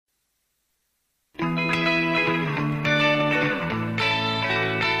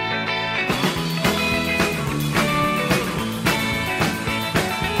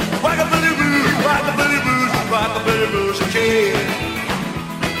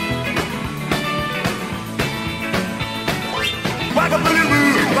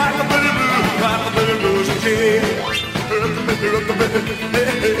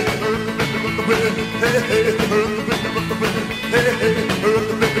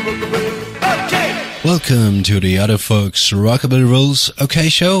Welcome to the Other Folks Rockabilly Rules OK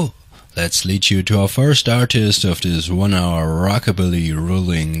show. Let's lead you to our first artist of this 1 hour rockabilly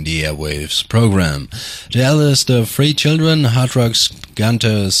ruling the airwaves program. The eldest of 3 children, Hard Rock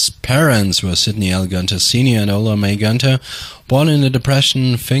Gunter's parents were Sidney L. Gunter Sr. and Ola Mae Gunter. Born in the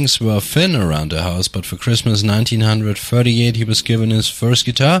Depression, things were thin around the house, but for Christmas 1938 he was given his first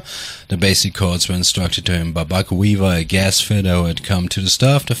guitar. The basic chords were instructed to him by Buck Weaver, a gas fitter who had come to the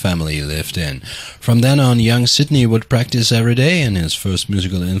stuff the family lived in. From then on, young Sidney would practice every day, and his first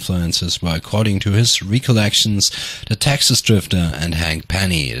musical influences were, according to his recollections, the Texas Drifter and Hank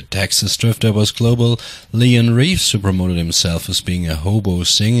Penny. The Texas Drifter was global Leon Reeves, who promoted himself as being a hobo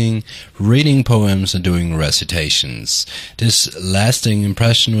singing, reading poems and doing recitations. This lasting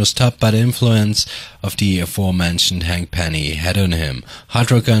impression was topped by the influence of the aforementioned Hank Penny had on him. Hard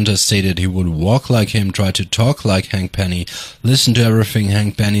Rock Gunter stated he would walk like him, try to talk like Hank Penny, listen to everything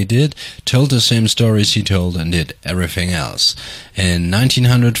Hank Penny did, told the same stories he told, and did everything else. In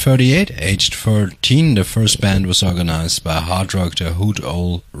 1938, aged 13, the first band was organized by Hard Rock, the Hoot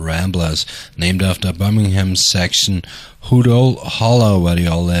Owl Ramblers, named after Birmingham's section Hoot Owl Holler, where they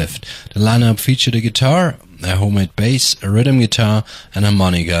all lived. The lineup featured a guitar, a homemade bass, a rhythm guitar, an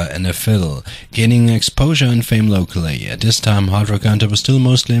harmonica, and a fiddle, gaining exposure and fame locally. At this time, Hard Rock Gunter was still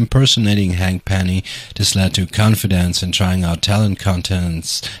mostly impersonating Hank Penny. This led to confidence in trying out talent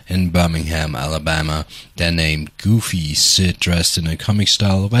contests in Birmingham, Alabama. They named Goofy Sid, dressed in a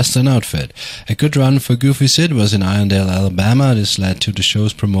comic-style Western outfit. A good run for Goofy Sid was in Irondale, Alabama. This led to the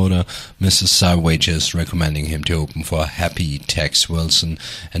show's promoter, Mrs. Cy Wages, recommending him to open for Happy Tex Wilson,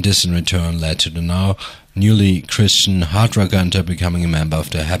 and this in return led to the now newly Christian Hard Rock Gunter becoming a member of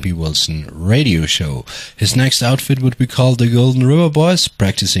the Happy Wilson radio show. His next outfit would be called the Golden River Boys,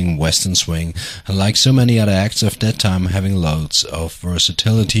 practicing Western swing, and like so many other acts of that time, having loads of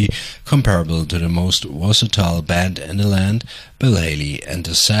versatility comparable to the most versatile band in the land, Bill Haley and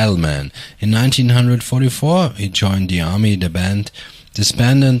the Saddlemen. In 1944, he joined the army. The band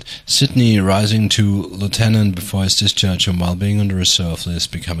disbanded, Sidney rising to lieutenant before his discharge, and while being on the reserve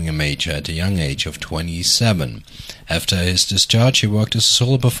list, becoming a major at the young age of 27. After his discharge, he worked as a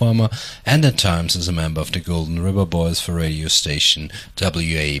solo performer and at times as a member of the Golden River Boys for radio station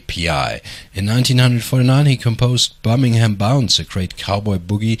WAPI. In 1949, he composed Birmingham Bounce, a great cowboy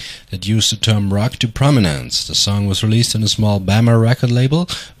boogie that used the term rock to prominence. The song was released on a small Bama record label,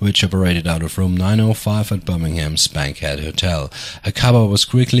 which operated out of room 905 at Birmingham's Bankhead Hotel. A cover was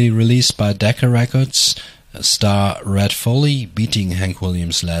quickly released by Decca Records. Star Red Foley, beating Hank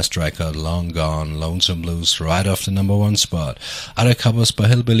Williams' last record, Long Gone, Lonesome Blues, right off the #1 spot. Other covers by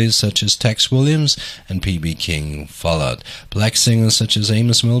hillbillies such as Tex Williams and P.B. King followed. Black singers such as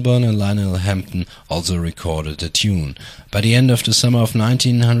Amos Milburn and Lionel Hampton also recorded the tune. By the end of the summer of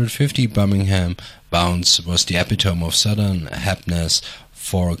 1950, Birmingham Bounce was the epitome of Southern happiness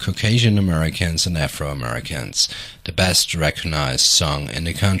for Caucasian Americans and Afro-Americans, the best recognized song in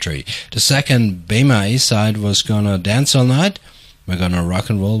the country. The second Bama A-side was Gonna Dance All Night. We're Gonna Rock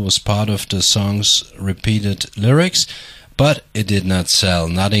and Roll was part of the song's repeated lyrics, but it did not sell,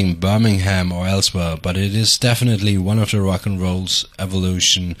 not in Birmingham or elsewhere, but it is definitely one of the rock and roll's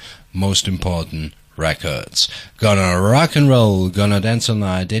evolution most important records. Gonna Rock and Roll, Gonna Dance All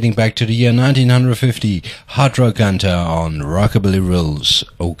Night, dating back to the year 1950, Hard Rock Gunter on Rockabilly Rules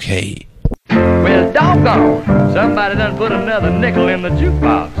OK. Well, doggone, somebody done put another nickel in the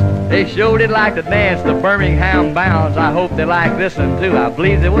jukebox. They sure did like to dance the Birmingham Bounce. I hope they like this one too. I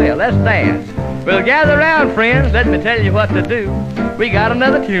believe they will. Let's dance. Well, gather round, friends. Let me tell you what to do. We got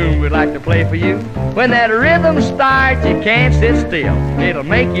another tune we'd like to play for you. When that rhythm starts, you can't sit still. It'll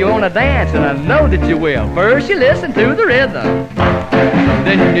make you want to dance, and I know that you will. First, you listen to the rhythm.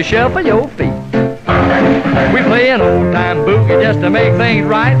 Then you shuffle your feet. We play an old-time boogie just to make things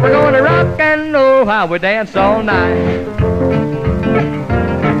right. We're going to rock and roll while we dance all night.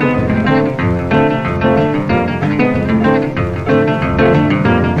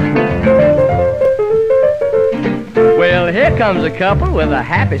 Well, here comes a couple with a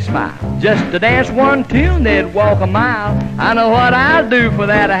happy smile. Just to dance one tune, they'd walk a mile. I know what I'll do for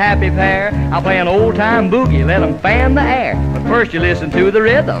that happy pair. I'll play an old-time boogie, let them fan the air. But first you listen to the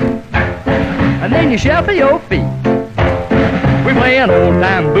rhythm, and then you shuffle your feet. We play an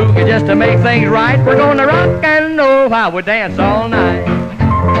old-time boogie just to make things right. We're gonna rock and roll while we dance all night.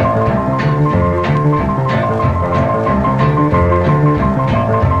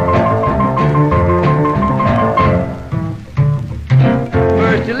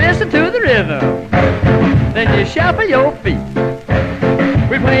 First you listen to the rhythm, then you shuffle your feet.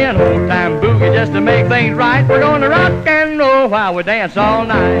 things right. We're gonna rock and roll while we dance all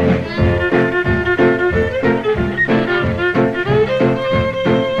night.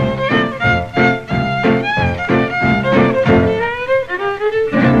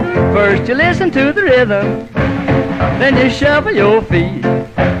 First you listen to the rhythm, then you shuffle your feet.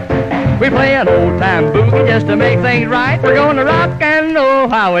 We play an old-time boogie just to make things right. We're gonna rock and roll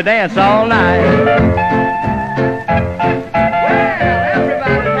while we dance all night. Well,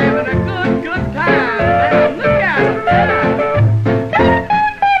 everybody's having a good time. Now look out there.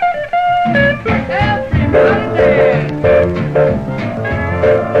 Everybody dance.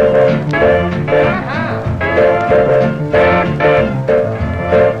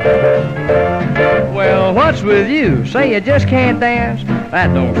 Well, what's with you? Say you just can't dance?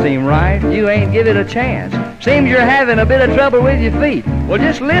 That don't seem right. You ain't give it a chance. Seems you're having a bit of trouble with your feet. Well,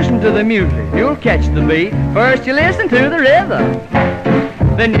 just listen to the music. You'll catch the beat. First you listen to the rhythm,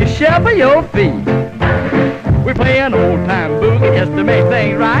 then you shuffle your feet. We play an old-time boogie just to make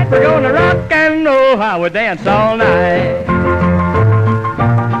things right. We're gonna rock and roll while we dance all night.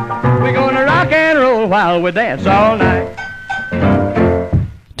 We're gonna rock and roll while we dance all night.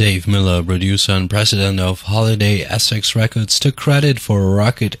 Dave Miller, producer and president of Holiday Essex Records, took credit for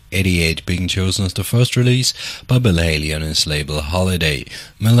Rocket 88 being chosen as the first release by Bill Haley on his label Holiday.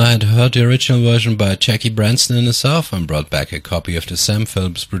 Miller had heard the original version by Jackie Branston in the South and brought back a copy of the Sam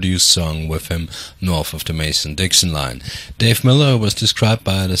Phillips produced song with him north of the Mason-Dixon line. Dave Miller was described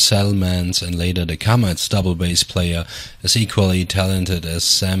by the Saddlemans and later the Comets double bass player as equally talented as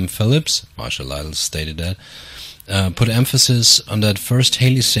Sam Phillips. Marshall Lytle stated that. Put emphasis on that first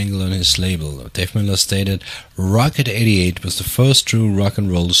Haley single on his label. Dave Miller stated, Rocket 88 was the first true rock and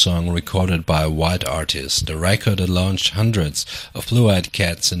roll song recorded by a white artist, the record that launched hundreds of blue-eyed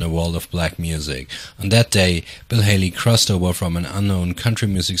cats in the world of black music. On that day, Bill Haley crossed over from an unknown country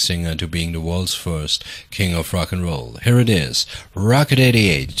music singer to being the world's first king of rock and roll. Here it is, Rocket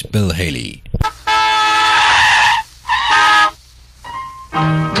 88, Bill Haley.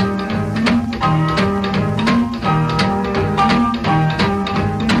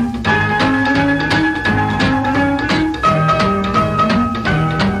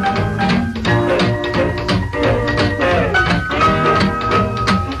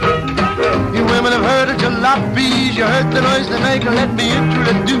 You heard the noise they make, let me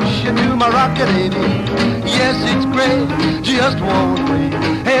introduce you to my Rocket 88. Yes, it's great, just one way.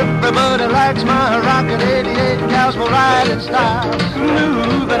 Everybody likes my Rocket 88. Cows will ride in style,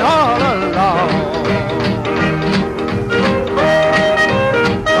 moving all along.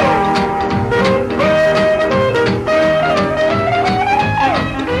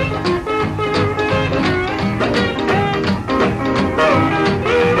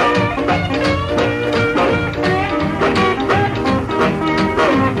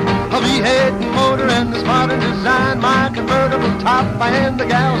 My convertible top and the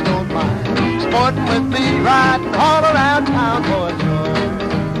gals don't mind sporting with me, riding all around town for a joy.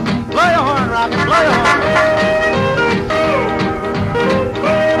 Play a horn, Rocket, play a horn.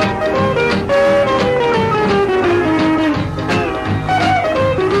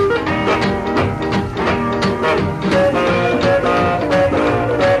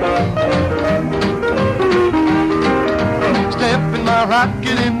 Step in my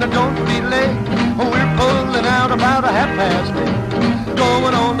rocket and don't be late. We're pulling out about 8:30,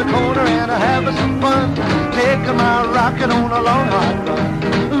 going on the corner and having some fun, taking my rocket on a long hot run.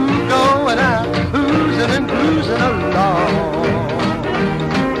 Ooh, going out, oozing and cruising along.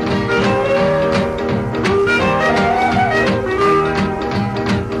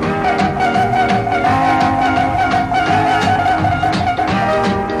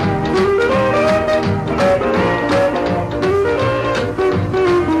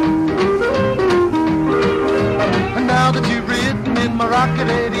 Rocket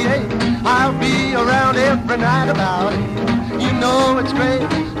 88, I'll be around every night about 8. You know it's great,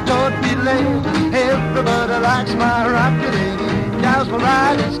 don't be late. Everybody likes my Rocket 88. Gals will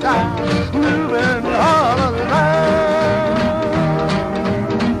ride in style, moving all around.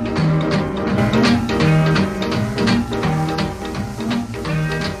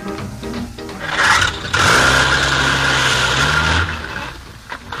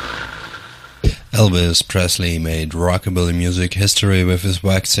 Elvis Presley made rockabilly music history with his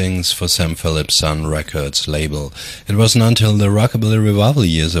waxings for Sam Phillips' Sun Records label. It wasn't until the rockabilly revival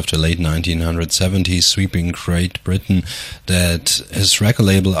years of the late 1970s sweeping Great Britain that his record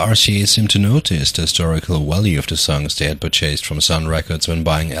label RCA seemed to notice the historical value of the songs they had purchased from Sun Records when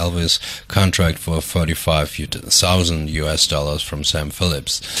buying Elvis' contract for $45,000 from Sam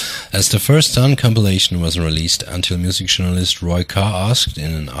Phillips. As the first Sun compilation wasn't released until music journalist Roy Carr asked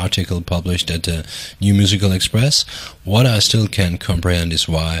in an article published at the New Musical Express. What I still can't comprehend is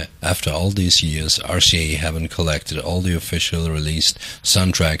why, after all these years, RCA haven't collected all the official released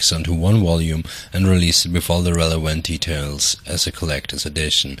soundtracks onto one volume and released it with all the relevant details as a collector's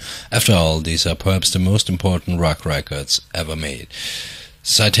edition. After all, these are perhaps the most important rock records ever made.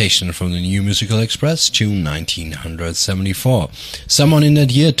 Citation from the New Musical Express, June 1974. Someone in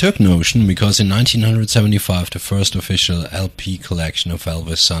that year took notion because in 1975 the first official LP collection of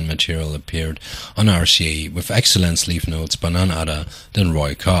Elvis Sun material appeared on RCA with excellent sleeve notes by none other than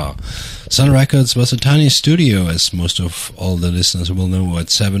Roy Carr. Sun Records was a tiny studio, as most of all the listeners will know, at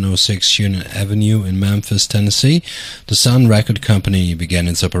 706 Union Avenue in Memphis, Tennessee. The Sun Record Company began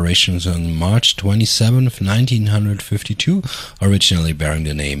its operations on March 27, 1952, originally bearing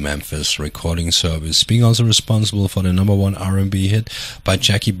the name Memphis Recording Service, being also responsible for the #1 R&B hit by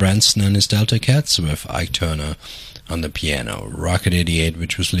Jackie Branson and his Delta Cats with Ike Turner on the piano. Rocket 88,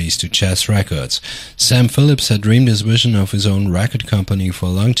 which was leased to Jazz Records. Sam Phillips had dreamed his vision of his own record company for a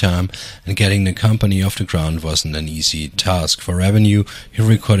long time, and getting the company off the ground wasn't an easy task. For revenue, he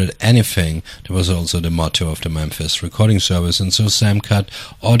recorded anything. That was also the motto of the Memphis Recording Service, and so Sam cut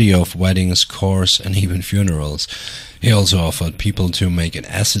audio of weddings, chores, and even funerals. He also offered people to make an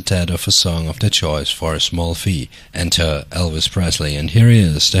acetate of a song of their choice for a small fee. Enter Elvis Presley, and here he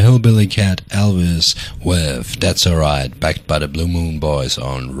is, the hillbilly cat Elvis with That's Alright, backed by the Blue Moon Boys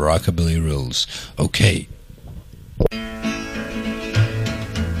on Rockabilly Rules. Okay.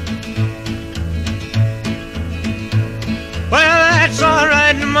 Well, that's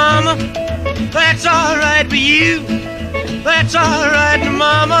alright, mama, that's alright with you. That's alright,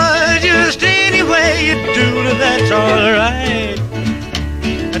 mama, just any way you do it, that's alright.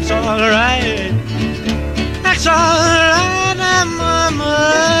 That's alright. That's alright,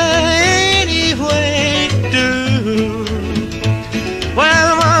 mama, any way you do.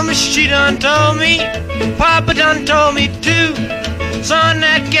 Well, mama, she done told me, papa done told me too. Son,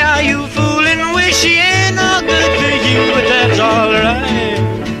 that gal you foolin' with, she ain't no good to you, but that's alright.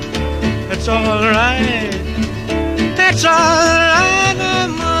 That's alright. That's alright,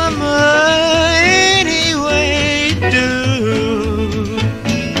 mama, any way you do.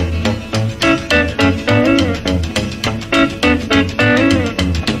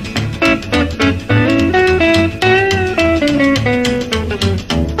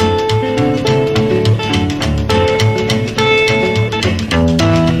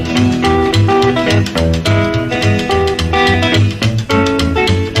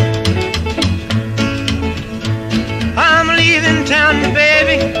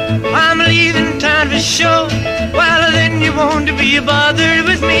 Sure, well then you won't be bothered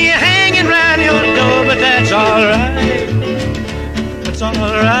with me hanging round your door, but that's alright. That's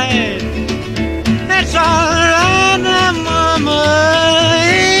alright. That's alright, mama,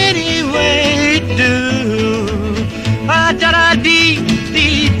 any way you do. Ah, da da dee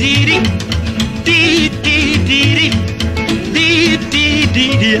dee dee dee dee dee dee dee dee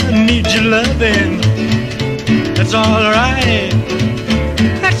dee dee. I need your loving. That's alright.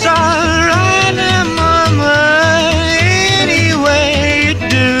 That's alright, mama, any way you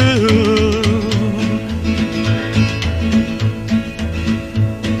do.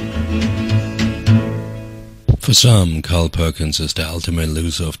 For some, Carl Perkins is the ultimate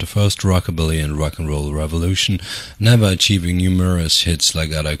loser of the first rockabilly and rock and roll revolution, never achieving numerous hits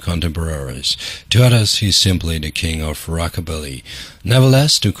like other contemporaries. To others, he's simply the king of rockabilly.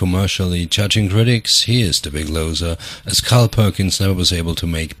 Nevertheless, to commercially judging critics, he is the big loser, as Carl Perkins never was able to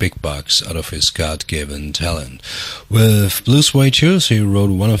make big bucks out of his God-given talent. With Blue Suede Shoes, he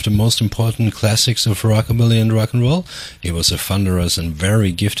wrote one of the most important classics of rockabilly and rock and roll. He was a thunderous and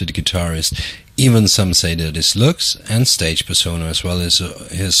very gifted guitarist. Even some say that his looks and stage persona, as well as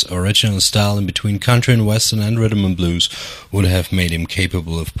his original style in between country and western and rhythm and blues, would have made him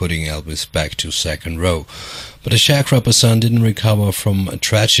capable of putting Elvis back to second row. But the sharecropper's son didn't recover from a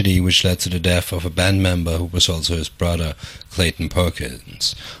tragedy which led to the death of a band member who was also his brother, Clayton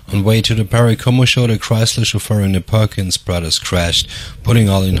Perkins. On way to the Perry Como show, the Chrysler chauffeur and the Perkins brothers crashed, putting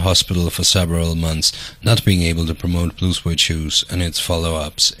all in hospital for several months, not being able to promote Blue Suede Shoes and its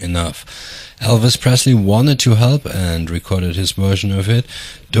follow-ups enough. Elvis Presley wanted to help and recorded his version of it,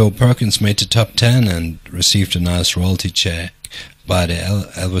 though Perkins made the top 10 and received a nice royalty check by the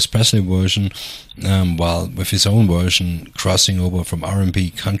Elvis Presley version, while with his own version crossing over from R&B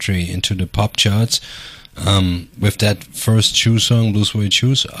country into the pop charts. With that first shoe song, Blue Suede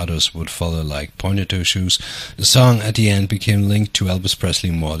Shoes, others would follow like Pointed Toe Shoes. The song at the end became linked to Elvis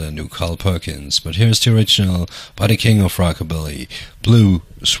Presley more than to Carl Perkins. But here's the original by the king of rockabilly, Blue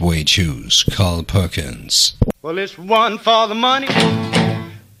Suede Shoes, Carl Perkins. Well, it's one for the money,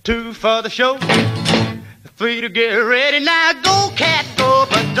 2 for the show, 3 to get ready. Now go, cat, go,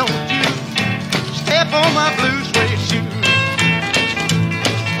 but don't you step on my blue suede shoe.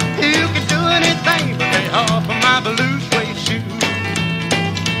 You can do anything but lay off of my blue suede shoe.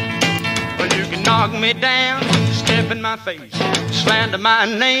 Well, you can knock me down, step in my face, slander my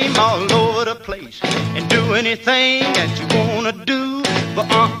name all over the place, and do anything that you wanna do. But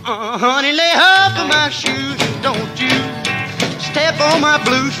honey, lay off of my shoes, and don't you step on my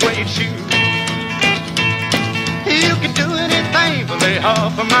blue suede shoe. You can do anything but lay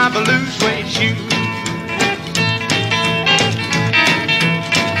off of my blue suede shoe.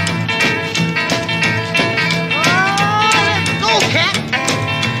 Oh, let's go, cat.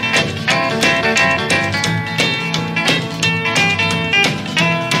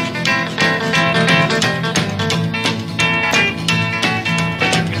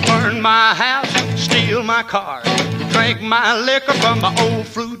 My house, steal my car, drink my liquor from my old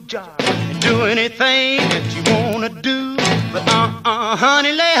fruit jar, and do anything that you wanna do. But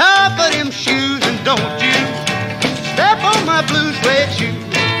honey, lay off of them shoes, and don't you step on my blue suede shoe.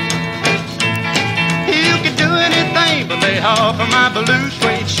 You can do anything but lay off of my blue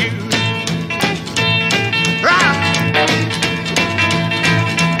suede shoe. Right.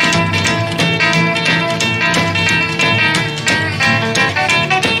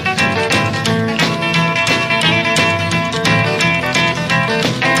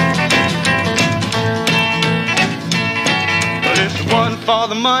 For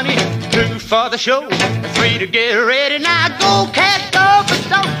the money, 2 for the show, 3 to get ready. Now go, cat, go, but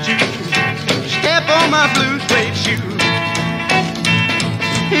don't you step on my blue suede shoe.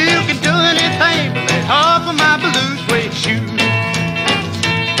 You can do anything but lay off of my blue suede shoe.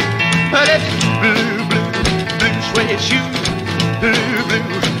 But it's blue, blue, blue suede shoe, blue, blue,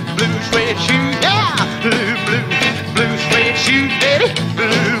 blue suede shoe, yeah, blue, blue, blue suede shoe, daddy,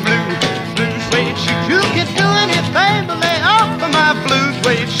 blue, blue, blue suede shoe. You can do anything but lay off of my blue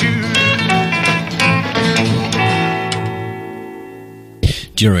suede shoe.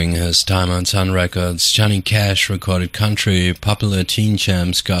 During his time on Sun Records, Johnny Cash recorded country, popular teen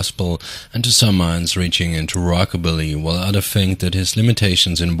jams, gospel, and to some minds reaching into rockabilly, while others think that his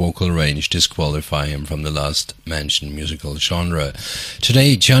limitations in vocal range disqualify him from the last-mentioned musical genre.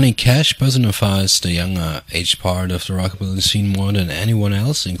 Today, Johnny Cash personifies the younger age part of the rockabilly scene more than anyone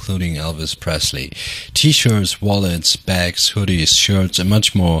else, including Elvis Presley. T-shirts, wallets, bags, hoodies, shirts, and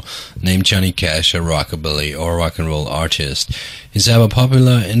much more name Johnny Cash a rockabilly or rock and roll artist. He's ever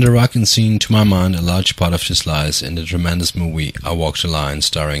popular in the rockin' scene. To my mind, a large part of this lies in the tremendous movie I Walk the Line,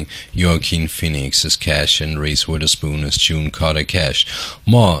 starring Joaquin Phoenix as Cash and Reese Witherspoon as June Carter Cash,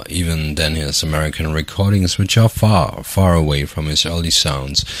 more even than his American recordings, which are far, far away from his early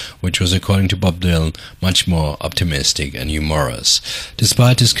sounds, which was, according to Bob Dylan, much more optimistic and humorous.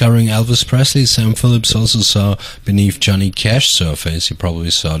 Despite discovering Elvis Presley, Sam Phillips also saw beneath Johnny Cash's surface. He probably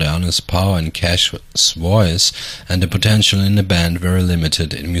saw the honest power in Cash's voice and the potential in the band very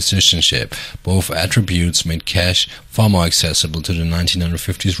limited in musicianship. Both attributes made Cash far more accessible to the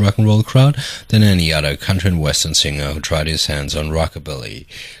 1950s rock and roll crowd than any other country and western singer who tried his hands on rockabilly.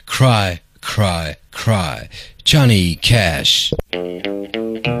 Cry, cry, cry. Johnny Cash.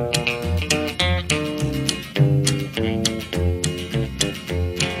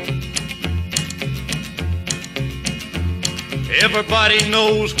 Everybody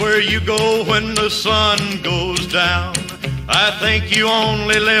knows where you go when the sun goes down. I think you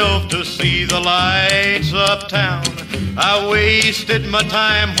only live to see the lights uptown. I wasted my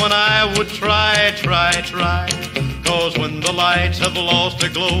time when I would try. 'Cause when the lights have lost their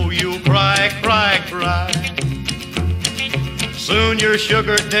glow, you'll cry. Soon your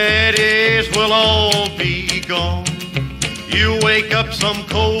sugar daddies will all be gone. You wake up some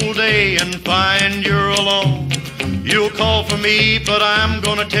cold day and find you're alone. You'll call for me, but I'm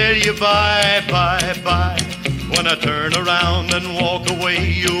gonna tell you bye. When I turn around and walk away,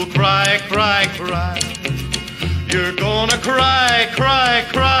 you'll cry. You're gonna cry,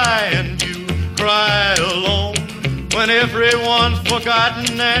 and you cry alone. When everyone's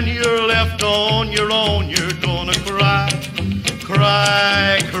forgotten and you're left on your own, you're gonna cry.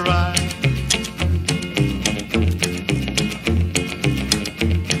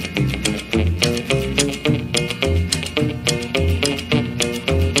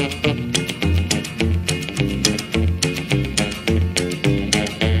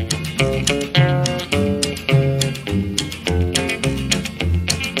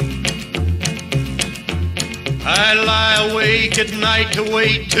 I lie awake at night to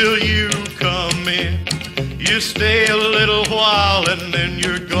wait till you come in. You stay a little while and then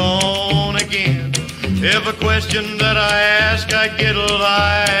you're gone again. Every question that I ask, I get a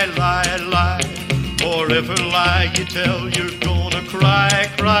lie, lie, lie. For every lie you tell, you're gonna cry,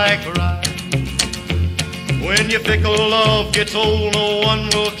 cry, cry. When your fickle love gets old, no one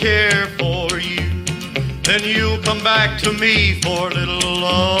will care for you. Then you'll come back to me for a little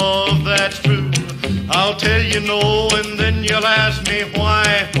love that's true. I'll tell you no, and then you'll ask me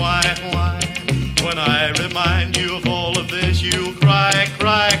why, why, why. When I remind you of all of this, you'll cry,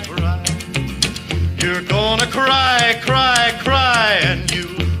 cry, cry. You're gonna cry, cry, cry, and you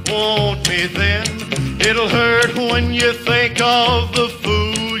want me then. It'll hurt when you think of the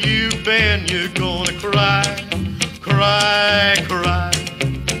fool you've been. You're gonna cry, cry, cry.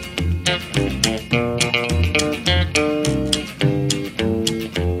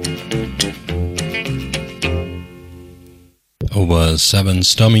 Over 7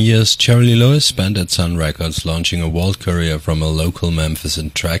 stormy years, Jerry Lewis spent at Sun Records, launching a world career from a local Memphis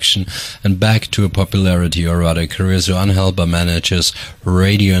attraction and back to a popularity, or rather career so unheld by managers,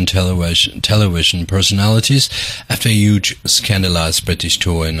 radio and television personalities, after a huge scandalized British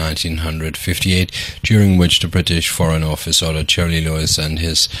tour in 1958, during which the British Foreign Office ordered Jerry Lewis and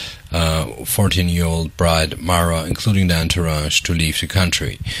his 14-year-old bride Mara, including the entourage, to leave the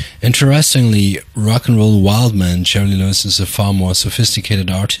country. Interestingly, rock and roll wildman Jerry Lewis is a far more sophisticated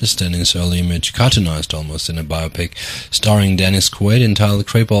artist than his early image, cartoonized almost in a biopic starring Dennis Quaid entitled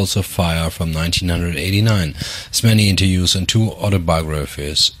Great Balls of Fire from 1989, as many interviews and 2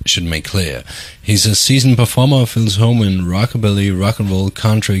 autobiographies should make clear. He's a seasoned performer, feels home in rockabilly, rock and roll,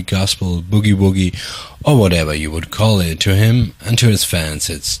 country, gospel, boogie-woogie, or whatever you would call it. To him and to his fans,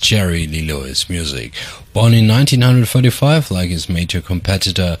 it's Jerry Lee Lewis music. Born in 1945, like his major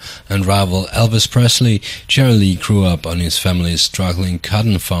competitor and rival Elvis Presley, Jerry Lee grew up on his family's struggling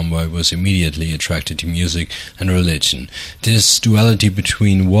cotton farm, where he was immediately attracted to music and religion. This duality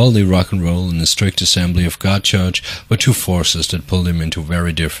between worldly rock and roll and the strict Assembly of God church were 2 forces that pulled him into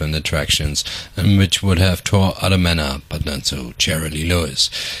very different attractions, and which would have tore other men up, but not so Jerry Lee Lewis.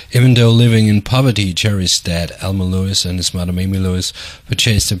 Even though living in poverty, Jerry's dad, Elmer Lewis, and his mother, Mamie Lewis,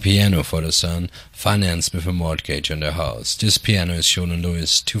 purchased a piano for their son, financed with a mortgage on their house. This piano is shown on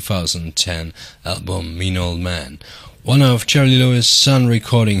Lewis' 2010 album Mean Old Man. One of Jerry Lewis' son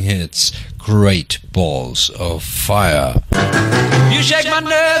recording hits, Great Balls of Fire. You shake my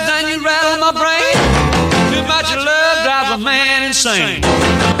nerves and you rattle my brain. Too much love drives a man insane.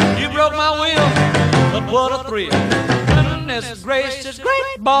 You broke my will, but what a thrill. Goodness gracious,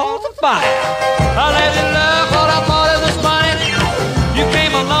 great balls of fire. I let you love what I thought it was funny. You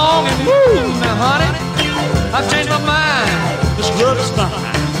came along and woo, now honey, I've changed my mind. This love is fine.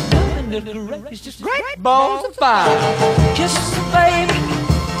 It's just great balls of fire. Kisses, baby.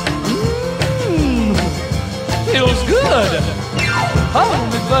 Feels good. Hold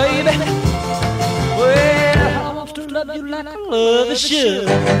me, baby. Well, I want to love you like I love you should.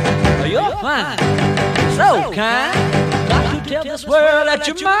 You're fine, so kind. Got to tell this world that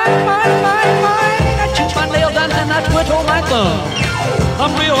you're mine, mine, mine, mine. I chew my nails and then I twiddle my thumb.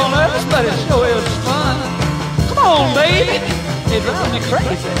 I'm real nervous, but it sure is fun. Come on, baby. It drives me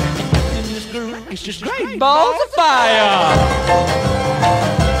crazy. It's just great balls of fire.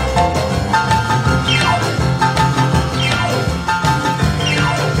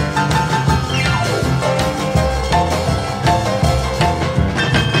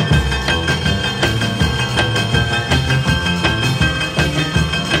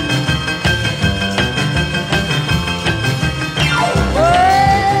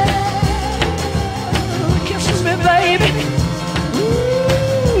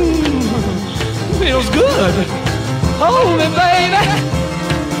 Good. Hold me, baby.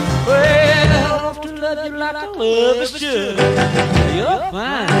 Well, I love to love you like I love you should. You're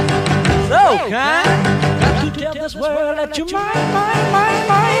fine, so kind. Got to tell this world that you're mine, mine, mine,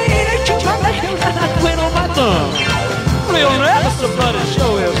 mine. That you're my nail and I twiddle my thumb. Real nervous, but it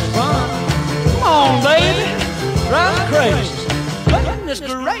sure is fun. Come on, baby, drive me crazy. Goodness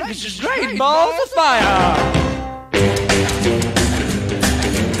gracious, it's great balls of fire.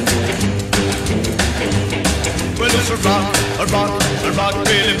 Well, it's a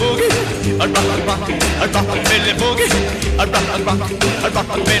rockabilly boogie, a rockabilly boogie, a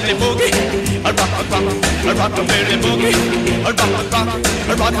rockabilly boogie, a rockabilly boogie,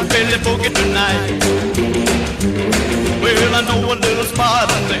 a rockabilly boogie tonight. Well, I know a little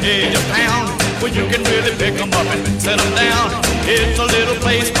spot on the edge of town where you can really pick 'em up and set 'em down. It's a little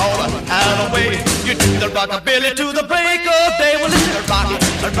place called a hideaway. You do the rockabilly to the break of day. Well, it's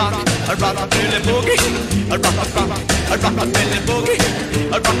a rockabilly boogie, a rockabilly boogie,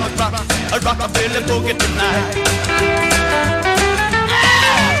 a rockabilly boogie tonight.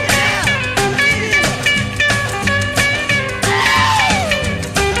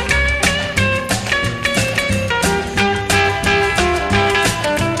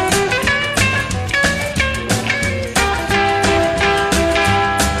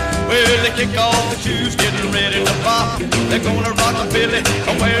 kick off the shoes, getting ready to pop. They're gonna rock a Billy,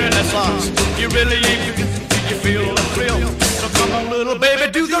 wearing their socks. You really ain't you feel the thrill. So come on, little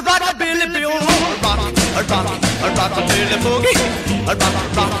baby, do the rockabilly bill. Rock, a rockabilly boogie. A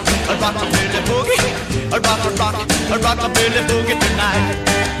rockabilly boogie. A rockabilly boogie tonight.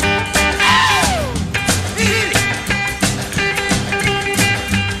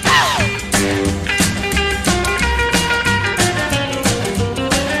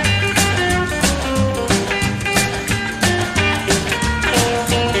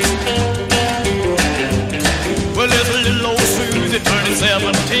 Well, there's a little old Susie turning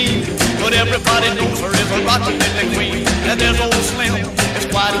 17, but everybody knows her as a rockabilly queen. And there's old Slim, as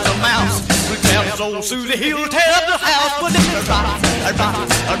quiet as a mouse, who tells old Susie he'll tear up the house. But it's a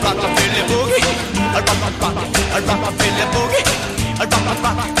rockabilly boogie, a rockabilly boogie,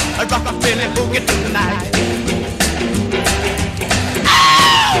 a rockabilly boogie tonight.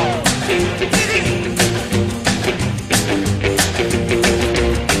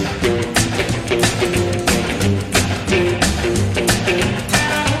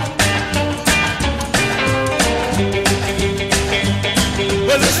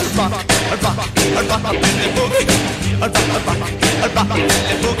 A rockabilly boogie, a rockabilly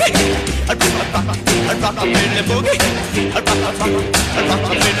boogie, a rockabilly boogie, a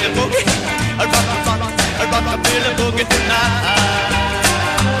rockabilly boogie, a rockabilly boogie tonight.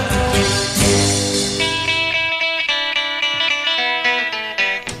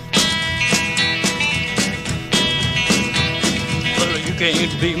 Well, you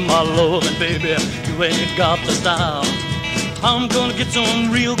can't be my loving baby, you ain't got the style. I'm gonna get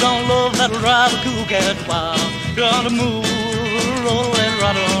some real gone love that'll drive a cool cat wild. Gonna move, roll and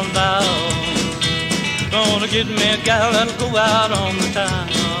right on down. Gonna get me a gal that'll go out on the town.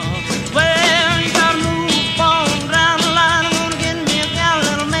 Well, you gotta move on down the line. I'm gonna get me a gal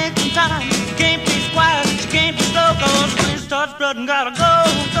that'll make some time. She can't be quiet, she can't be slow, cause when it starts strutting, gotta go,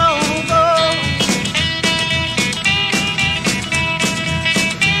 go, go.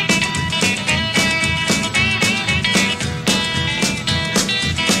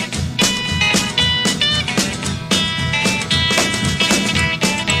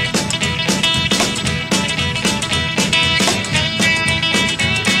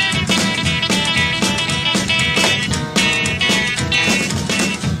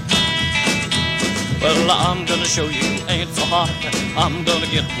 Well, I'm gonna show you ain't so hard. I'm gonna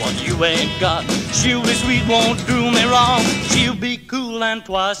get what you ain't got. She'll be sweet, won't do me wrong. She'll be cool and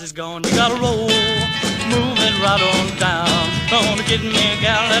twice as gone. You gotta roll, move it right on down. Gonna get me a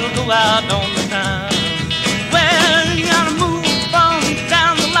gal that'll go out on the town. Well, you gotta move on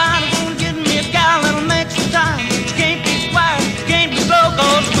down the line. Gonna get me a gal that'll make some time. She can't be quiet, she can't be slow,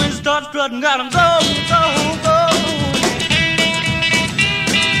 cause when it starts strutting, gotta go, go, go.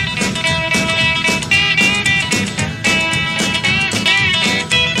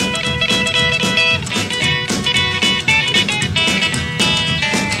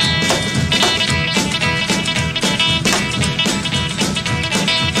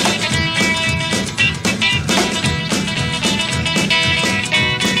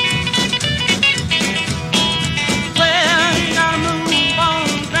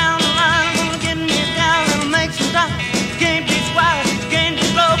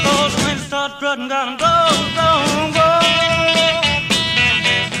 Strutting, gotta go, go, go.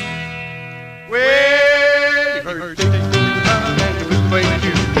 Well, you heard the blues way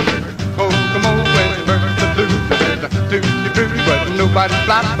you Kokomo when you heard the blues. Tutti frutti, but nobody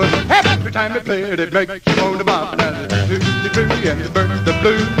flies. But every time they play it, it makes you want to bop. Now the tutti frutti and the bird the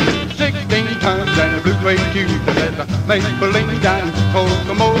blues. 16 times and the blues way you Maple down in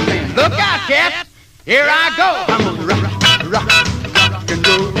Kokomo. And look out, cats! Here I go. I'm gonna rock and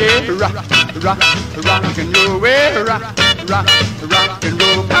roll, yeah, rock and roll, yeah, rock and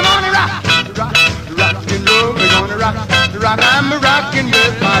roll. Come on and rock and roll. We're gonna rock. I'm a rockin'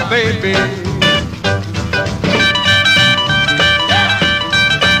 with my baby.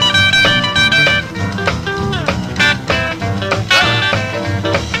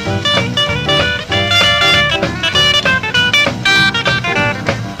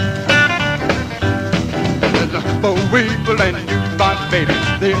 Weevil and you, my baby,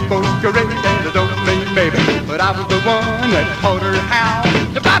 they're both great and they don't mean maybe. But I was the one that taught her how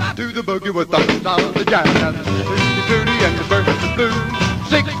to bop to the boogie with the solid the jive. Now the tutti and the bird the blues,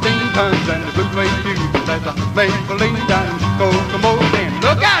 16 tons and the blues way too. That's a Maple down in Kokomo. And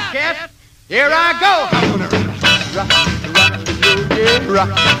look out, cats, here I go. I'm gonna rock and roll, yeah,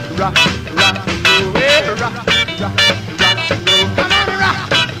 rock and roll, yeah, rock and roll. Come on and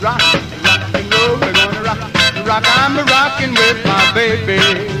rock and roll. We're gonna rock. I'm a rockin' with my baby.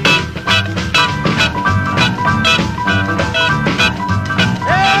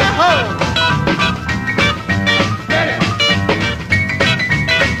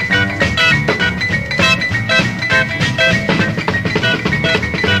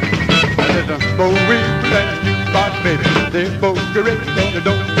 They both correct and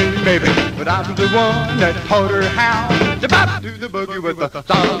don't say maybe, but I'm the one that taught her how to bop to the boogie with a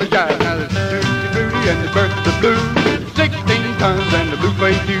solid jive. Now there's Tutti Frutti and the Bertha Blues, 16 tons and the blue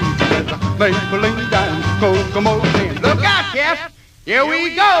suede shoes. There's a Maybelline and Kokomo and look out, Cass, here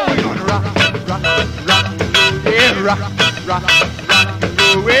we go. We're gonna rock, rock, rock, yeah, rock, rock, rock and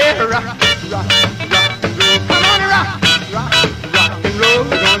roll, yeah, rock, rock, rock and roll. Come on, rock, rock, rock and roll.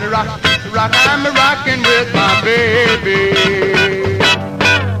 We're gonna rock, rock. I'm rocking with my baby.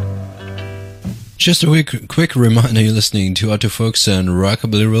 Just a quick reminder, you're listening to Otto Fuchs and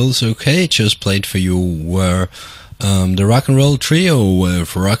Rockabilly Rules. Okay, just played for you were the rock and roll trio with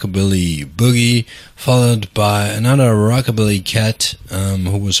Rockabilly Boogie, followed by another Rockabilly cat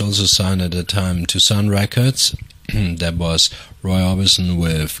who was also signed at the time to Sun Records. That was Roy Orbison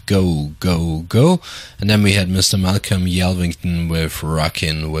with Go, Go, Go. And then we had Mr. Malcolm Yelvington with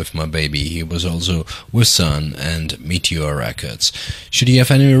Rockin' With My Baby. He was also with Sun and Meteor Records. Should you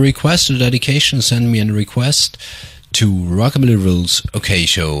have any requests or dedication, send me a request to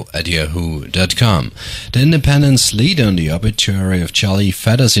rockabillyrules@yahoo.com. The Independent's lead on the obituary of Charlie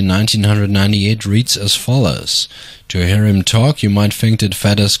Feathers in 1998 reads as follows. To hear him talk, you might think that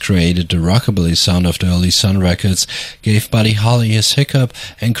Feathers created the rockabilly sound of the early Sun Records, gave Buddy Holly his hiccup,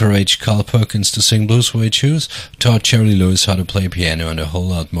 encouraged Carl Perkins to sing blues for his shoes, taught Jerry Lewis how to play piano, and a whole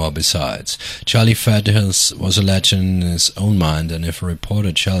lot more besides. Charlie Feathers was a legend in his own mind, and if a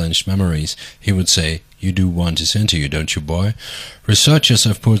reporter challenged memories, he would say, "You do want this into you, don't you, boy?" Researchers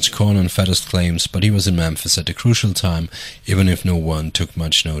have put corn on Feathers' claims, but he was in Memphis at a crucial time, even if no one took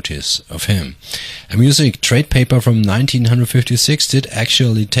much notice of him. A music trade paper from 1956 did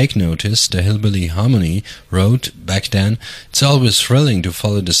actually take notice. The Hillbilly Harmony wrote, back then, "It's always thrilling to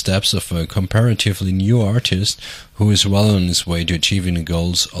follow the steps of a comparatively new artist who is well on his way to achieving the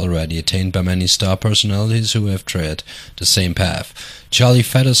goals already attained by many star personalities who have tread the same path. Charlie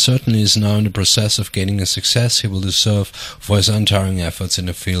Feathers certainly is now in the process of gaining a success he will deserve for his untiring efforts in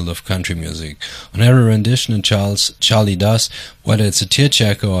the field of country music. On every rendition that Charlie does, whether it's a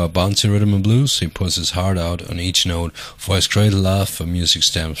tearjerker or a bouncy rhythm and blues, he puts his heart out on each note, for his great love for music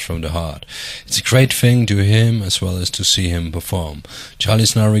stems from the heart. It's a great thing to hear him as well as to see him perform.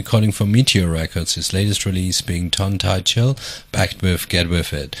 Charlie's now recording for Meteor Records, his latest release being Tongue Tied Chill, backed with Get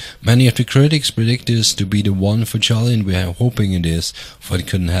With It. Many of the critics predict this to be the one for Charlie, and we are hoping it is, for it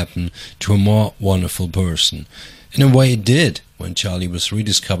couldn't happen to a more wonderful person. In a way it did, when Charlie was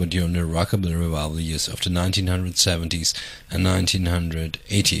rediscovered during the Rockabilly revival years of the 1970s and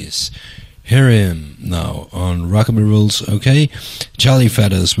 1980s. Hear him now on Rockabilly Rules, okay? Charlie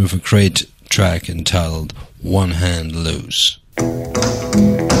Feathers with a great track entitled One Hand Loose.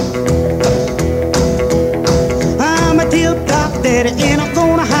 I'm a tip-top daddy and I'm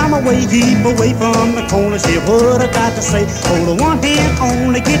gonna hide my way, keep away from the corner, see what I got to say. Hold one hand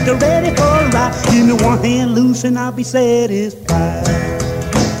on to get ready for a ride. Give me one hand loose and I'll be satisfied.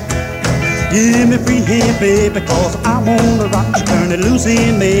 Give me free hand, baby, cause I'm on the rock. Turn it loose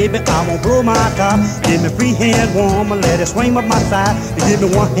in, baby, I won't blow my top. Give me free hand, woman, let it swing up my side. Give me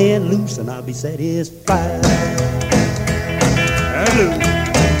one hand loose and I'll be satisfied. Hello.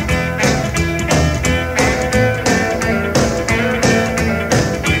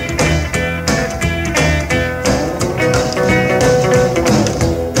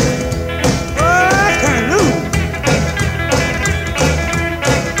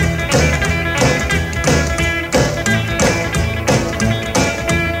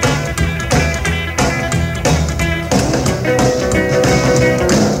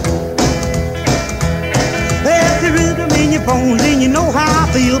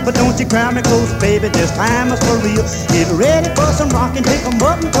 But don't you cry me close, baby, this time is for real. Get ready for some rockin', pick 'em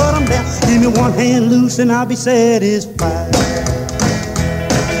up and cut 'em down. Give me one hand loose and I'll be satisfied.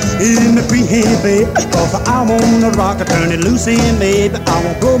 Give me free hand, baby, cause I'm on the rock. Turn it loose in, baby, I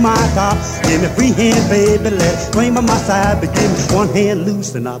won't blow my top. Give me free hand, baby, let it swing by my side. But give me one hand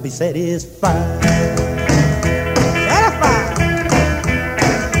loose and I'll be satisfied.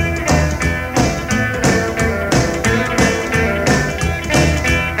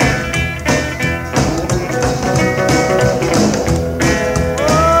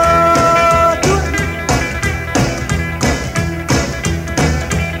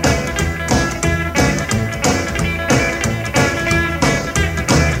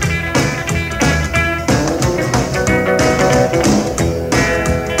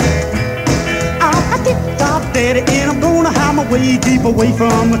 Keep away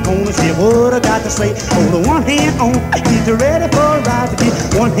from the corner, see what I got to say. Hold one hand on, get ready for a ride. Get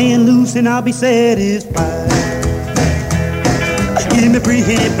one hand loose and I'll be satisfied. Give me free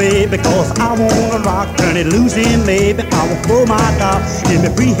hand, baby, cause I wanna rock. Turn it loose and maybe I will pull my top. Give me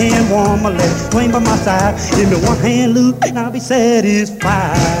free hand, woman, let it swing by my side. Give me one hand loose and I'll be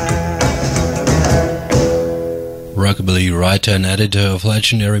satisfied. Rockabilly writer and editor of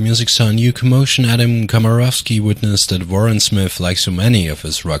legendary music song New Commotion, Adam Komorowski, witnessed that Warren Smith, like so many of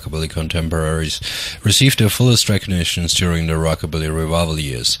his rockabilly contemporaries, received their fullest recognitions during the rockabilly revival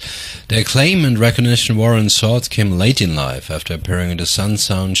years. The acclaim and recognition Warren sought came late in life, after appearing at the Sun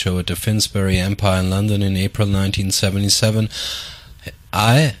Sound show at the Finsbury Empire in London in April 1977.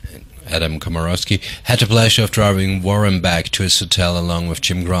 Adam Komorowski, had the pleasure of driving Warren back to his hotel along with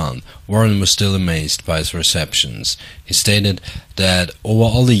Jim Grant. Warren was still amazed by his receptions. He stated that over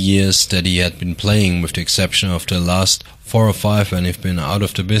all the years that he had been playing, with the exception of the last 4 or 5 when he'd been out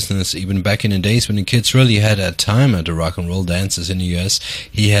of the business, even back in the days when the kids really had a time at the rock and roll dances in the US,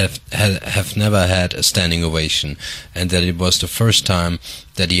 he have never had a standing ovation, and that it was the first time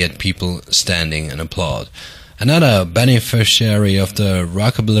that he had people standing and applaud. Another beneficiary of the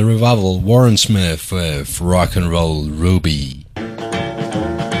rockabilly revival, Warren Smith with Rock and Roll Ruby.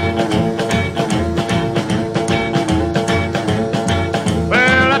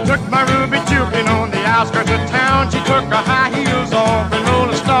 Well, I took my Ruby juking on the outskirts of town. She took her high heels off and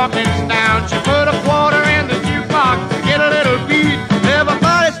roller stockings down. She put a quarter in the jukebox to get a little beat.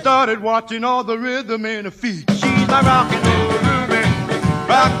 Everybody started watching all the rhythm in her feet. She's my rock and roll Ruby,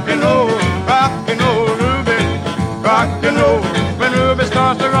 rock and roll Ruby. Rock and roll, when Ruby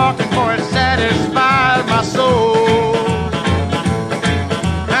starts to rockin', boy, it satisfies my soul.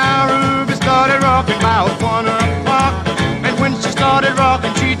 Now Ruby started rockin' about 1 o'clock, and when she started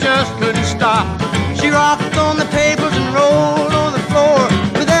rockin', she just couldn't stop. She rocked on the tables and rolled on the floor,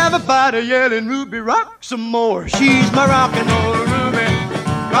 with everybody yelling, Ruby, rock some more. She's my rock and roll Ruby,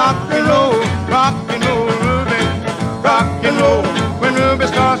 rock and roll Ruby, rock and roll. When Ruby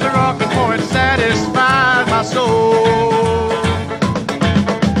starts to rockin', boy, it satisfies my soul.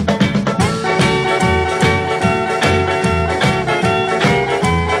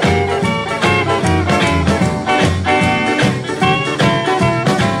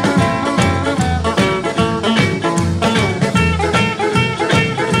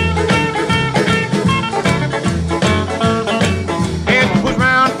 It was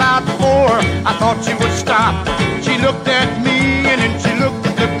round about 4, I thought she would stop. She looked at me and then she looked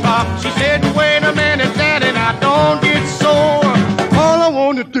at the clock. She said, wait a minute, Daddy, now don't get sore. All I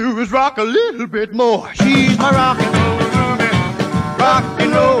want to do is rock a little bit more. She's my rock and roll Ruby, rock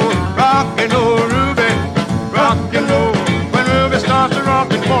and roll Ruby, rock and roll. When Ruby starts to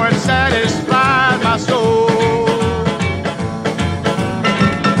rockin', boy, it satisfies my soul.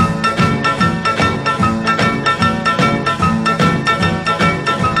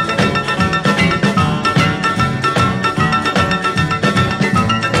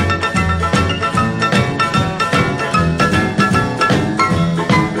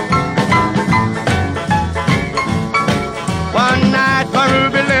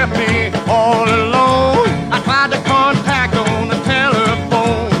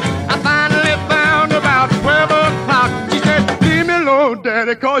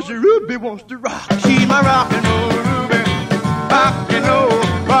 Cause your Ruby wants to rock. She's my rock and roll Ruby, rock and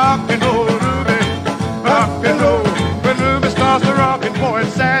roll Ruby, rock and roll. When Ruby starts to rockin', boy,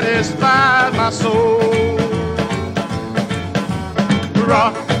 it satisfies my soul.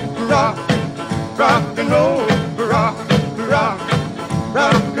 Rock and roll, rock and roll, rock and roll,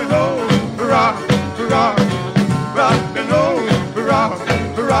 rock and roll,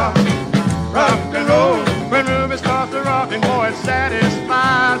 rock and roll. When Ruby starts to rockin', boy, it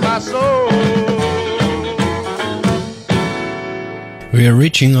satisfies my soul. We are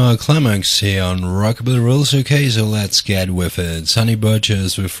reaching our climax here on Rockabilly Rules UK, so let's get with it. Sonny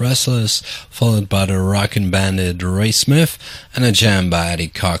Burgess with Restless, followed by the rockin' bandit Ray Smith, and a jam by Eddie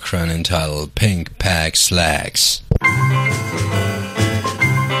Cochran entitled Pink Pack Slacks.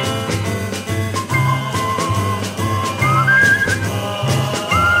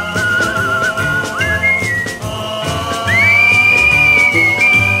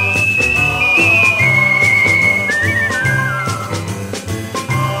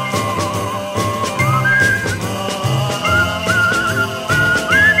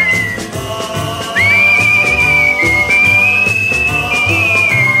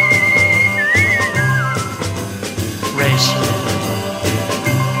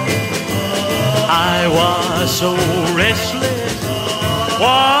 So restless,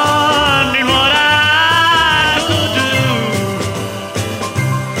 wondering what I could do,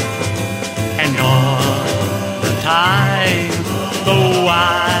 and all the time, though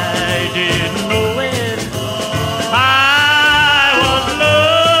I didn't know it, I was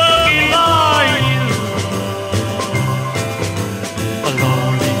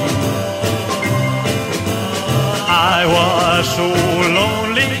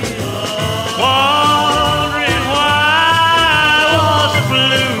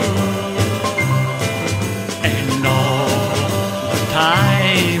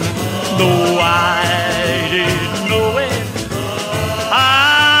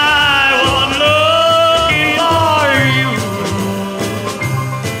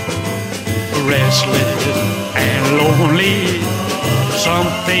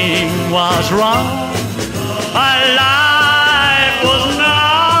something was wrong. My life was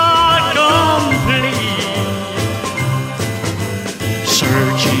not complete.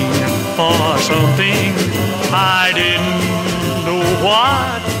 Searching for something I didn't know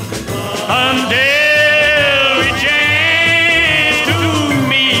what until we changed to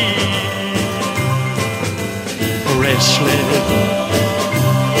meet. Restless,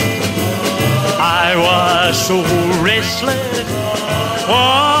 I was so restless,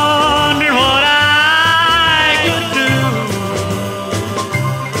 wondering what I could do.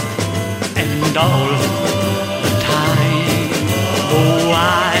 And all the time, though I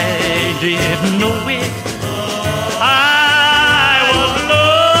didn't know it, I was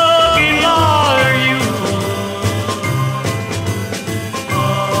looking for you.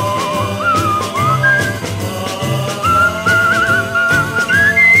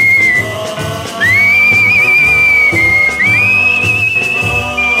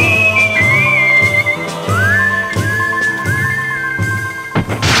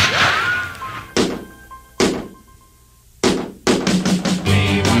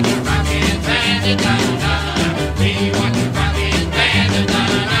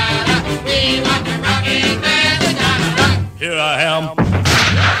 Here I am,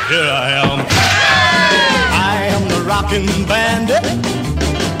 here I am. I am the rockin' bandit.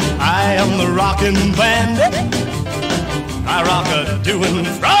 I am the rockin' bandit. I rock a to and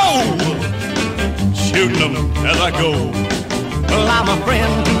fro, shooting them as I go. Well, I'm a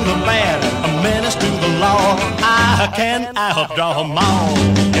friend to the bad, a menace to the law. I can't outdraw them all,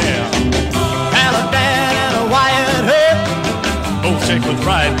 yeah. Paladin and a Wyatt Hood, both sick with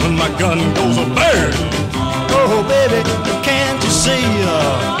pride when my gun goes a bird. Oh, baby, can't you see?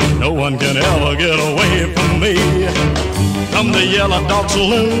 No one can ever get away from me. From the Yellow Dog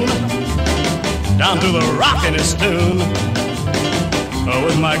Saloon down to the rockin'est tune.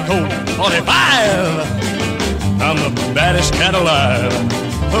 With my Colt 45, I'm the baddest cat alive.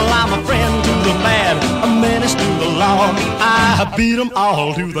 Well, I'm a friend to the bad, a menace to the law. I beat them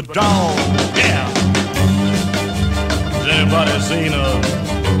all to the dawn. Yeah. Has anybody seen a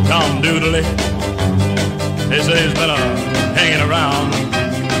Tom Doodley? They say he's been hanging around.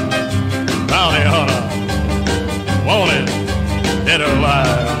 Bounty hunter, wanted, dead or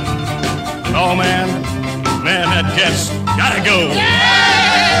alive. Oh man, that cat's gotta go. Yeah!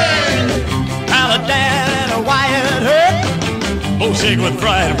 Paladin and a Wyatt Hood, both sick with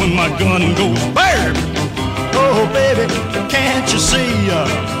pride when my gun goes bird. Oh baby, can't you see?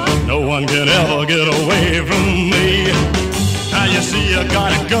 No one can ever get away from me. Now you see I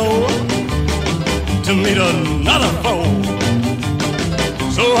gotta go to meet another foe.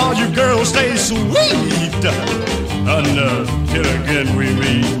 So all you girls stay sweet until again we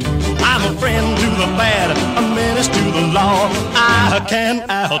meet. I'm a friend to the bad, a menace to the law. I can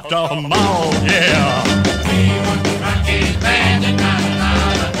outdraw them all, yeah. We want to rock it, bandit, la la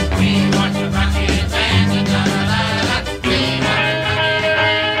la. We want to rock it, bandit, la la la. We want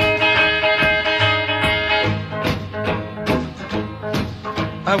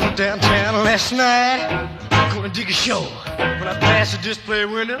to. I went downtown last night, gonna dig a show. When I passed the display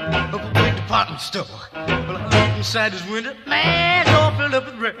window of a big department store, well, I looked inside this window, man, it's all filled up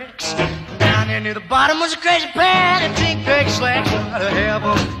with wrecks. Down there near the bottom was a crazy pair of pink peg slacks. Gotta have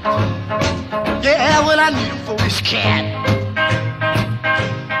 'em. Yeah, well, I need 'em for this cat.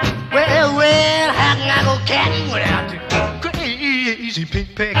 Well, how can I go catting without the crazy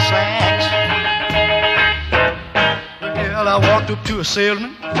pink peg slacks? Well, I walked up to a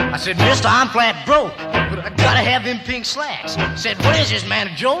salesman. I said, mister, I'm flat broke, but I gotta have them pink slacks. Said, what is this, man,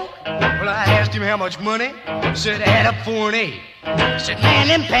 a joke? Well, I asked him how much money. Said, add up 4 and 8. Said, man,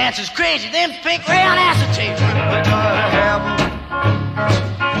 them pants is crazy. Them pink rayon acetate. I gotta have 'em.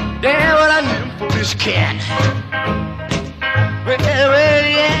 Yeah, well, I need 'em for this cat. Well,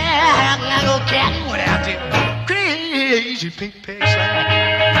 yeah, how can I go catting without them crazy pink peg slacks?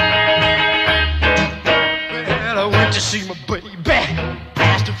 Well, I went to see my baby.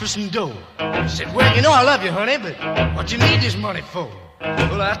 Asked her for some dough. Said, well, you know I love you, honey, but what you need this money for?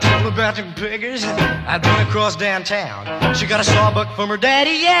 Well, I told her about them piggers I'd run across downtown. She got a sawbuck from her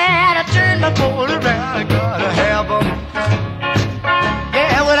daddy, yeah, and I turned my bowl around. I gotta have 'em.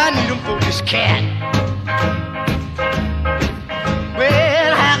 Yeah, well, I need 'em for this cat.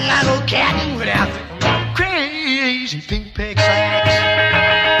 Well, how can I go catting without the crazy pink peg slacks?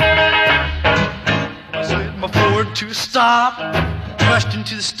 I slid my Ford to a stop, rushed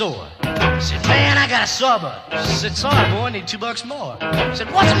into the store. Said, man, I got a sawbuck. Said, sorry, boy, I need $2 more. Said,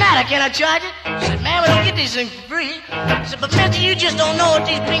 what's the matter? Can I charge it? Said, man, we don't get these things for free. Said, but mister, you just don't know what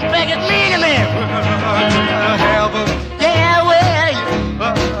these pink peggers mean to me. Yeah,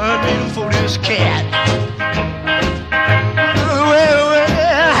 well, house cat. Well,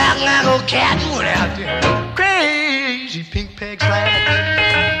 acting like old cat went out there. Crazy pink peg slide.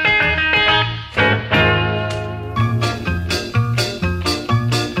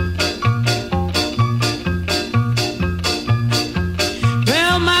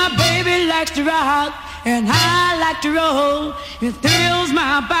 Well, my baby likes to rock, and I like to roll. It thrills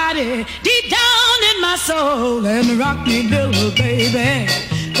my body deep down in my soul. And rock me, little baby.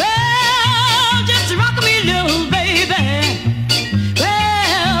 Well, just rock me, little baby.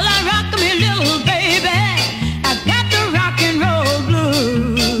 Well, rock me, little baby. I've got the rock and roll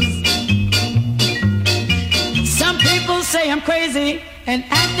blues. Some people say I'm crazy and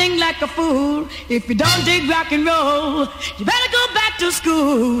acting like a fool. If you don't dig rock and roll, you better go back to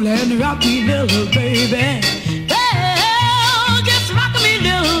school and rock me, little baby. Well, just rock me,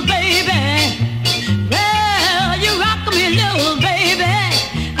 little baby. Well, you rock me, little baby.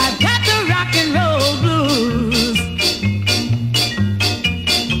 I've got the rock and roll blues.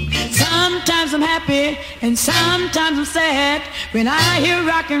 Sometimes I'm happy and sometimes I'm sad when I hear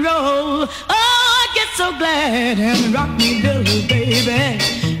rock and roll. Oh, I get so glad and rock me, little baby.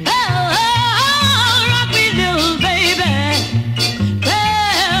 Oh, rock me, little baby.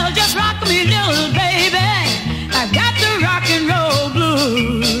 Well, just rock me, little baby. I've got the rock and roll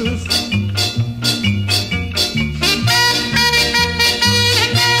blues.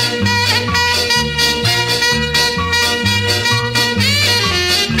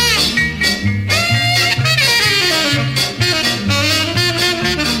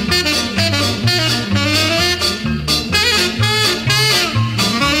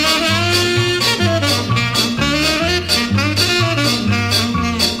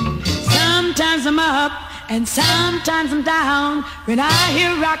 Sometimes I'm up and sometimes I'm down. When I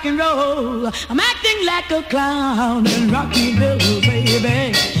hear rock and roll, I'm acting like a clown. And rock me, little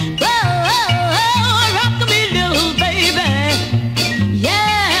baby. Whoa, rock me, little baby.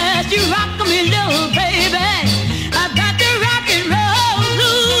 Yes, you rock me, little baby. I've got the rock and roll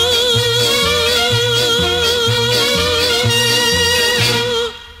blues.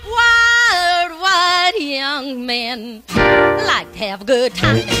 Wild, wild young men like to have a good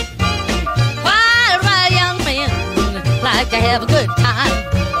time. Wild, wild young men like to have a good time.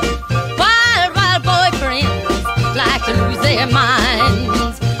 Wild, wild boyfriends like to lose their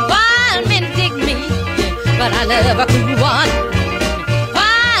minds. Wild men dig me, but I love a cool one.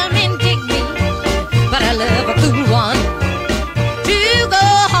 Wild men dig me, but I love a cool one. To go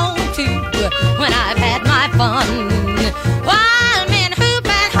home to when I've had my fun. Wild men hoop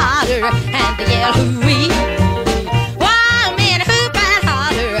and holler and they yell hoo-wee. Wild men hoop and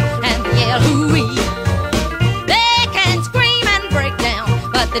holler and they yell hoo-wee. They can scream and break down,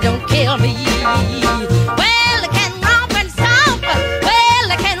 but they don't kill me. Well, they can romp and stomp. Well,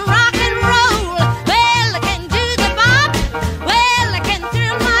 they can rock and roll. Well, they can do the bop. Well, they can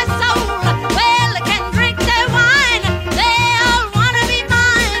thrill my soul. Well, they can drink their wine. They all wanna be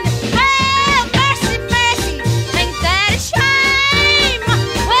mine. Well, mercy, mercy, ain't that a shame?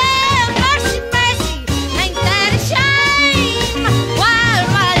 Well, mercy, mercy, ain't that a shame? Wild,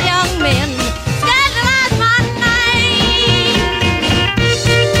 wild young men scandalize my name.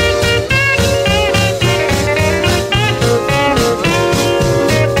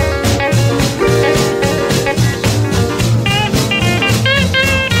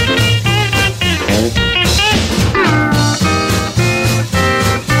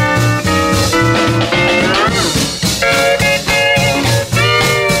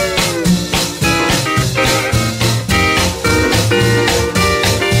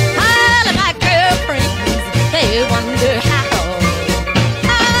 All of my girlfriends, they wonder how.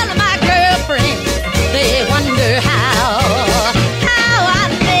 All of my girlfriends, they wonder how I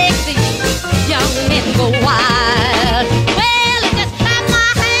make these young men go wild. Well, I just clap my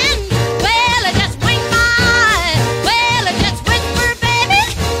hands. Well, I just wink my eye. Well, I just whisper, baby,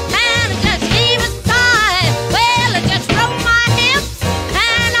 and I just heave a sigh. Well, I just roll my hips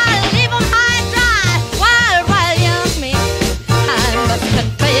and I leave 'em high and dry. Wild, wild young men, I must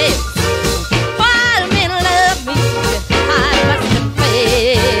confess. Wild men love me, I must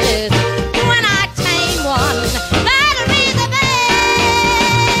confess. When I tame one, that'll be the best.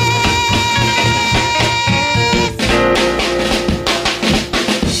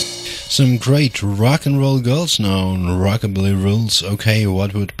 Some great rock and roll girls now on Rockabilly Rules. Okay,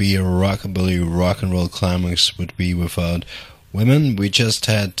 what would be a rockabilly rock and roll climax would be without women? We just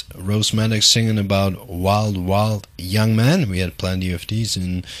had Rose Maddox singing about Wild Wild Young Man. We had plenty of these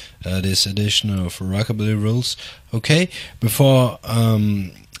in this edition of Rockabilly Rules. Okay, before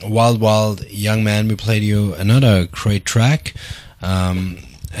Wild Wild Young Man, we played you another great track.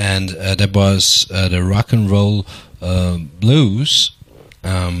 and that was the rock and roll blues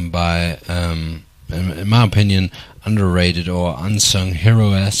by, in my opinion, underrated or unsung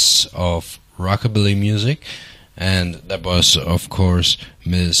heroess of rockabilly music. And that was, of course,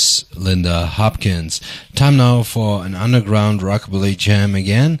 Miss Linda Hopkins. Time now for an underground rockabilly jam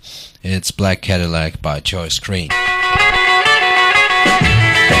again. It's Black Cadillac by Joyce Green.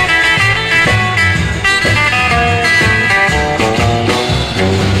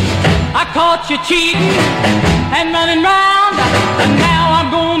 I caught you cheating and running round, and now I'm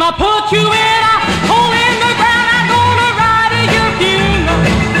gonna put you in a hole in the ground. I'm gonna ride to your funeral,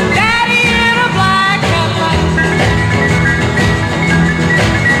 Daddy in a black Cadillac.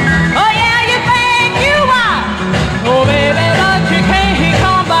 Oh yeah, you think you are, oh baby, but you can't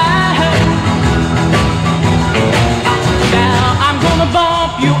come back. Now I'm gonna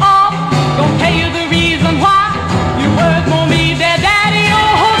bump you off, gonna tell you the reason why. You worth more me than Daddy,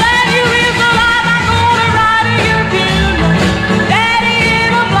 oh that you is alive. I'm gonna ride to your funeral, Daddy in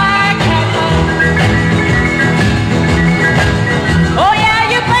a black Cadillac. Oh yeah,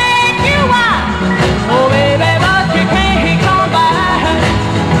 you think you are, oh baby, but you can't come back.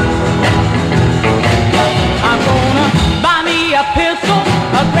 I'm gonna buy me a pistol,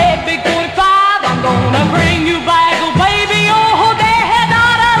 a great big 45. I'm gonna bring you back, oh baby, oh dead,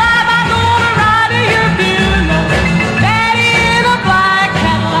 not alive. I'm gonna ride to your funeral, Daddy in a black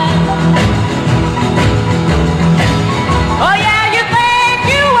Cadillac. Oh yeah, you think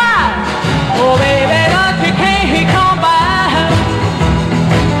you are, oh baby, but you can't come back.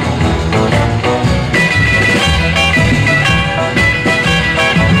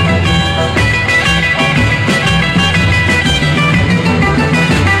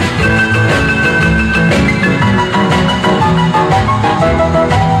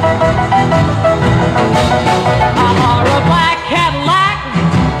 I borrow a black Cadillac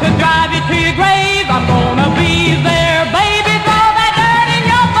to drive you to your grave. I'm gonna be there, baby, throw that dirt in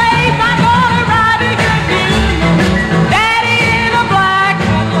your face. I'm gonna ride to your funeral, Daddy in a black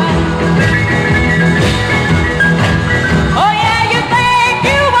Cadillac. Oh yeah, you think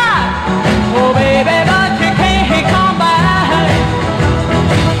you are, oh baby, but you can't come back.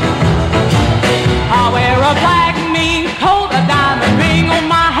 I wear a black mean coat, a diamond ring on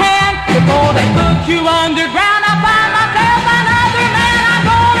my hand. Before they put you underground, I find myself another man. I'm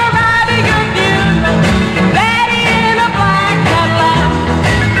gonna ride to your funeral, Daddy in a black Cadillac.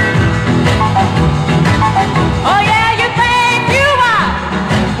 Oh yeah, you think you are,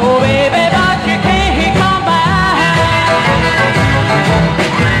 oh baby, but you can't come back.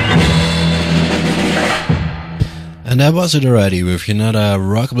 And that was it already with another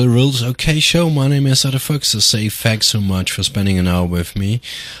Rockabilly Rules OK show. My name is Otto Fox, so say thanks so much for spending an hour with me.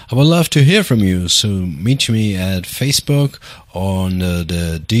 I would love to hear from you, so meet me at Facebook on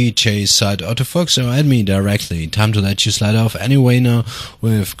the DJ site Otto Fox, or add me directly. Time to let you slide off anyway now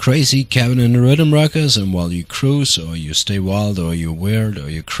with Crazy Kevin and the Rhythm Rockers. And while you cruise, or you stay wild, or you're weird, or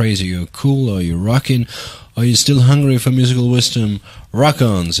you're crazy, you're cool, or you're rocking, or you're still hungry for musical wisdom, rock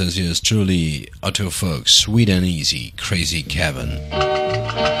on, says yours truly, Otto Fox, sweet and easy, Crazy Kevin.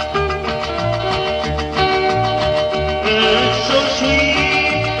 It's so sweet,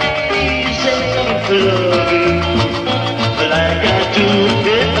 easy, love.